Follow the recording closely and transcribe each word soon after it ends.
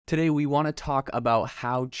Today, we want to talk about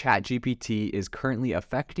how ChatGPT is currently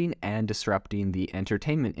affecting and disrupting the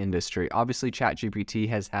entertainment industry. Obviously, ChatGPT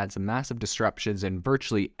has had some massive disruptions in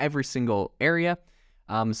virtually every single area.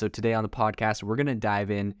 So today on the podcast, we're going to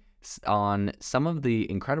dive in on some of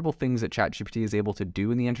the incredible things that ChatGPT is able to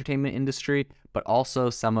do in the entertainment industry, but also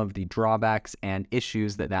some of the drawbacks and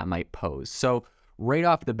issues that might pose. So right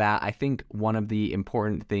off the bat, I think one of the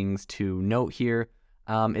important things to note here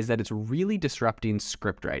is that it's really disrupting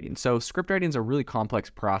script writing. So script writing is a really complex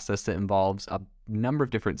process that involves a number of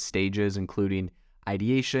different stages, including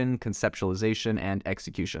ideation, conceptualization, and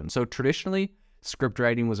execution. So traditionally, script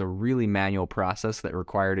writing was a really manual process that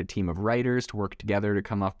required a team of writers to work together to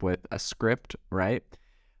come up with a script, right?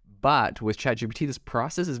 But with ChatGPT, this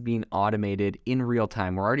process is being automated in real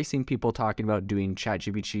time. We're already seeing people talking about doing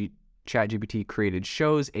ChatGPT created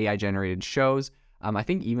shows, AI generated shows. I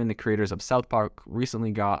think even the creators of South Park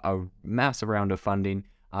recently got a massive round of funding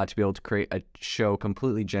to be able to create a show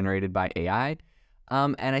completely generated by AI.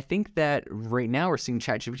 And I think that right now we're seeing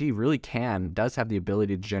ChatGPT does have the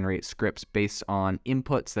ability to generate scripts based on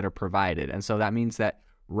inputs that are provided. And so that means that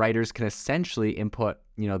writers can essentially input,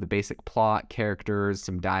 the basic plot, characters,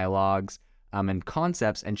 some dialogues, and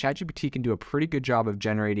concepts. And ChatGPT can do a pretty good job of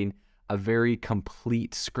generating a very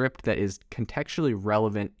complete script that is contextually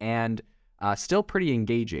relevant and still pretty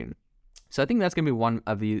engaging. So I think that's going to be one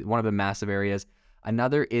of the massive areas.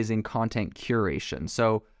 Another is in content curation.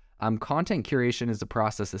 So content curation is the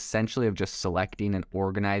process essentially of just selecting and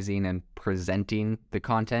organizing and presenting the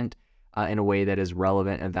content in a way that is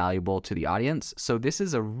relevant and valuable to the audience. So this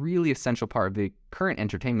is a really essential part of the current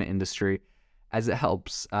entertainment industry, as it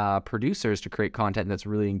helps producers to create content that's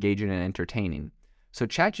really engaging and entertaining. So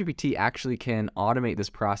ChatGPT actually can automate this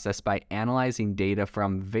process by analyzing data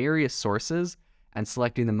from various sources and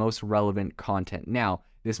selecting the most relevant content. Now,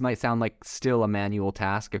 this might sound like still a manual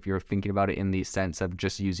task if you're thinking about it in the sense of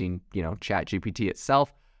just using, ChatGPT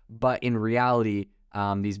itself. But in reality,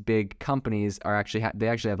 these big companies actually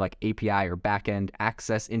have like API or backend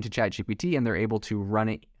access into ChatGPT, and they're able to run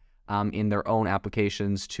it in their own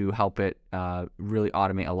applications to help it really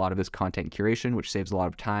automate a lot of this content curation, which saves a lot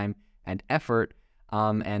of time and effort.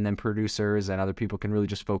 And then producers and other people can really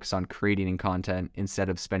just focus on creating content instead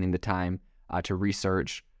of spending the time to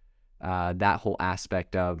research that whole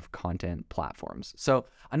aspect of content platforms. So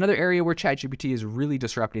another area where ChatGPT is really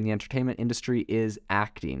disrupting the entertainment industry is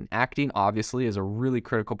acting. Acting obviously is a really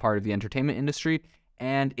critical part of the entertainment industry,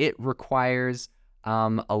 and it requires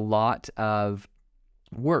a lot of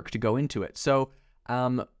work to go into it. So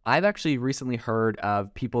I've actually recently heard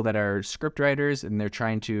of people that are scriptwriters, and they're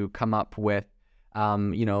trying to come up with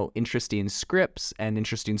interesting scripts and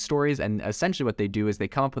interesting stories. And essentially what they do is they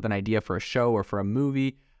come up with an idea for a show or for a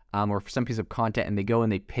movie or for some piece of content, and they go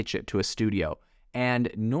and they pitch it to a studio.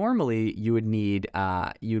 And normally you would need,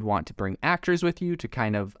 you'd want to bring actors with you to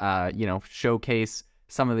kind of, showcase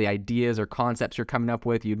some of the ideas or concepts you're coming up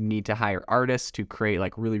with. You'd need to hire artists to create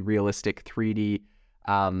like really realistic 3D,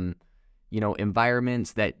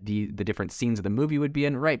 environments that the different scenes of the movie would be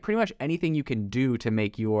in, right? Pretty much anything you can do to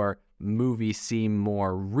make your movie seem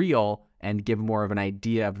more real and give more of an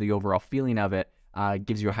idea of the overall feeling of it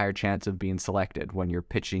gives you a higher chance of being selected when you're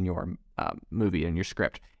pitching your movie and your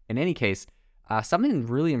script. In any case, something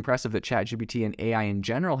really impressive that ChatGPT and AI in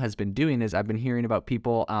general has been doing is I've been hearing about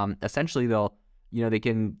people, essentially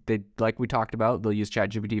they like we talked about, they'll use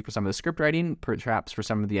ChatGPT for some of the script writing, perhaps for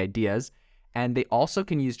some of the ideas. And they also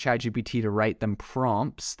can use ChatGPT to write them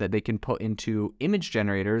prompts that they can put into image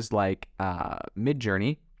generators like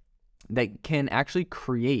Midjourney that can actually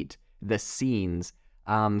create the scenes.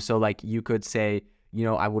 So like you could say,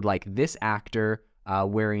 I would like this actor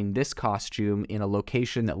wearing this costume in a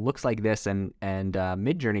location that looks like this, and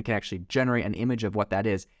Midjourney can actually generate an image of what that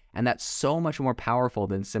is. And that's so much more powerful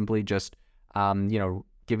than simply just,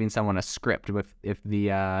 giving someone a script. If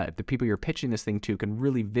the people you're pitching this thing to can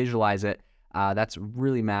really visualize it, that's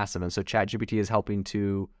really massive. And so ChatGPT is helping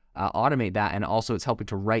to automate that, and also it's helping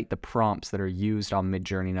to write the prompts that are used on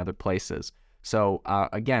Midjourney and other places. So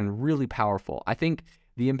again, really powerful. I think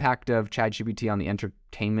the impact of ChatGPT on the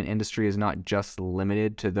entertainment industry is not just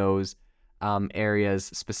limited to those areas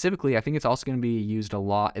specifically. I think it's also going to be used a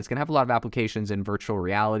lot. It's going to have a lot of applications in virtual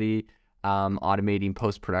reality, automating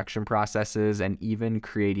post-production processes, and even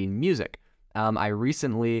creating music. I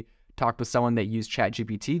recently talked with someone that used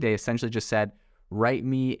ChatGPT. They essentially just said, write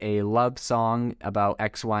me a love song about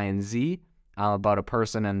X, Y, and Z, about a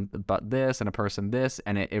person and about this and a person this,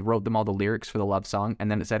 and it wrote them all the lyrics for the love song.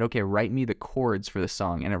 And then it said, okay, write me the chords for the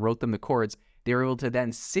song. And it wrote them the chords. They were able to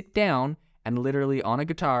then sit down and literally on a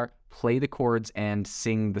guitar play the chords and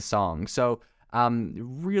sing the song. So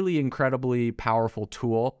Really incredibly powerful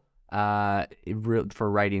tool for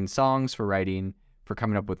writing songs, for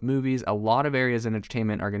coming up with movies. A lot of areas in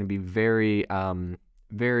entertainment are going to be very,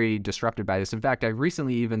 very disrupted by this. In fact, I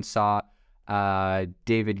recently even saw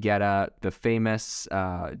David Guetta, the famous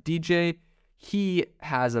DJ. He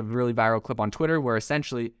has a really viral clip on Twitter where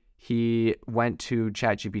essentially he went to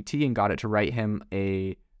ChatGPT and got it to write him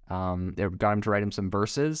some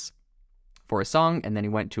verses for a song, and then he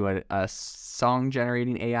went to a song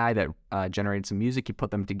generating AI that generated some music. He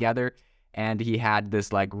put them together, and he had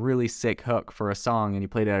this like really sick hook for a song, and he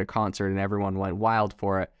played it at a concert, and everyone went wild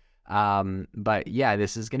for it. But yeah,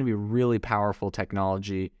 this is going to be really powerful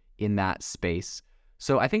technology in that space.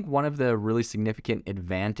 So I think one of the really significant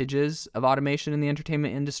advantages of automation in the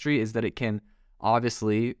entertainment industry is that it can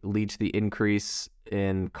obviously lead to the increase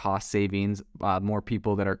in cost savings. More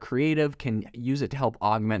people that are creative can use it to help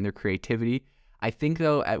augment their creativity. I think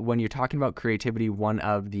though, when you're talking about creativity, one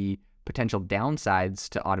of the potential downsides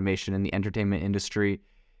to automation in the entertainment industry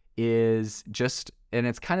is just, and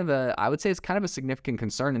it's kind of I would say it's kind of a significant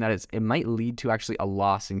concern in that it might lead to actually a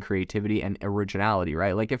loss in creativity and originality,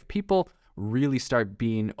 right? Like if people really start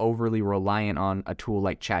being overly reliant on a tool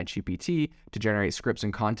like ChatGPT to generate scripts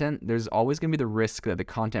and content, there's always going to be the risk that the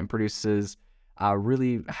content produces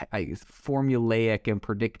really formulaic and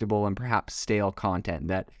predictable and perhaps stale content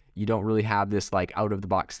that you don't really have this like out of the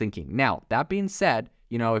box thinking. Now, that being said,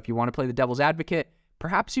 if you want to play the devil's advocate,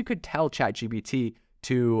 perhaps you could tell ChatGPT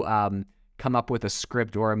to come up with a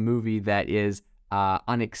script or a movie that is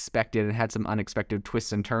unexpected and had some unexpected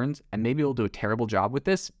twists and turns, and maybe it'll do a terrible job with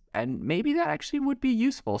this, and maybe that actually would be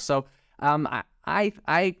useful. So I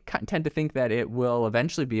tend to think that it will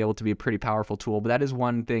eventually be able to be a pretty powerful tool, but that is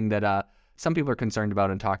one thing that some people are concerned about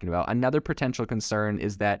and talking about. Another potential concern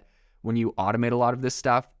is that when you automate a lot of this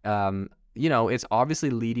stuff, it's obviously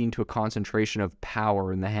leading to a concentration of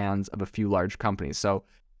power in the hands of a few large companies. So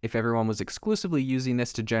if everyone was exclusively using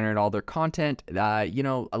this to generate all their content, a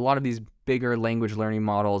lot of these bigger language learning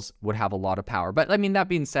models would have a lot of power. But I mean, that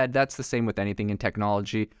being said, that's the same with anything in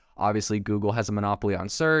technology. Obviously, Google has a monopoly on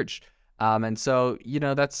search. And so,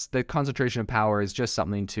 that's the concentration of power is just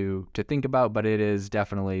something to think about, but it is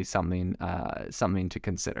definitely something to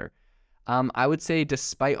consider. I would say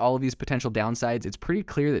despite all of these potential downsides, it's pretty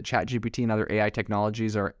clear that ChatGPT and other AI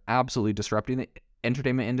technologies are absolutely disrupting the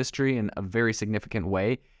entertainment industry in a very significant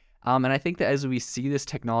way. And I think that as we see this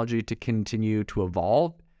technology to continue to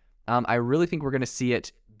evolve, I really think we're going to see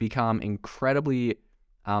it become incredibly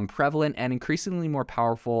prevalent and increasingly more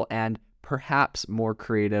powerful and perhaps more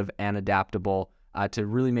creative and adaptable to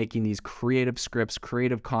really making these creative scripts,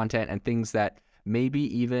 creative content, and things that maybe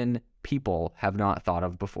even people have not thought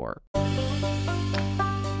of before.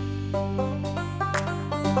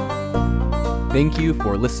 Thank you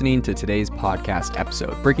for listening to today's podcast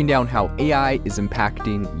episode, breaking down how AI is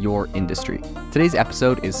impacting your industry. Today's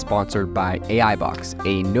episode is sponsored by AIbox,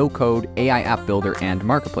 a no-code AI app builder and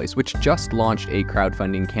marketplace, which just launched a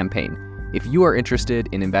crowdfunding campaign. If you are interested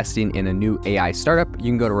in investing in a new AI startup,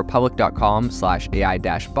 you can go to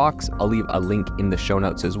republic.com/AI-box. I'll leave a link in the show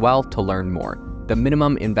notes as well to learn more. The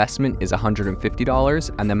minimum investment is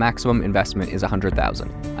 $150 and the maximum investment is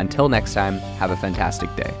 $100,000. Until next time, have a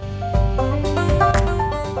fantastic day.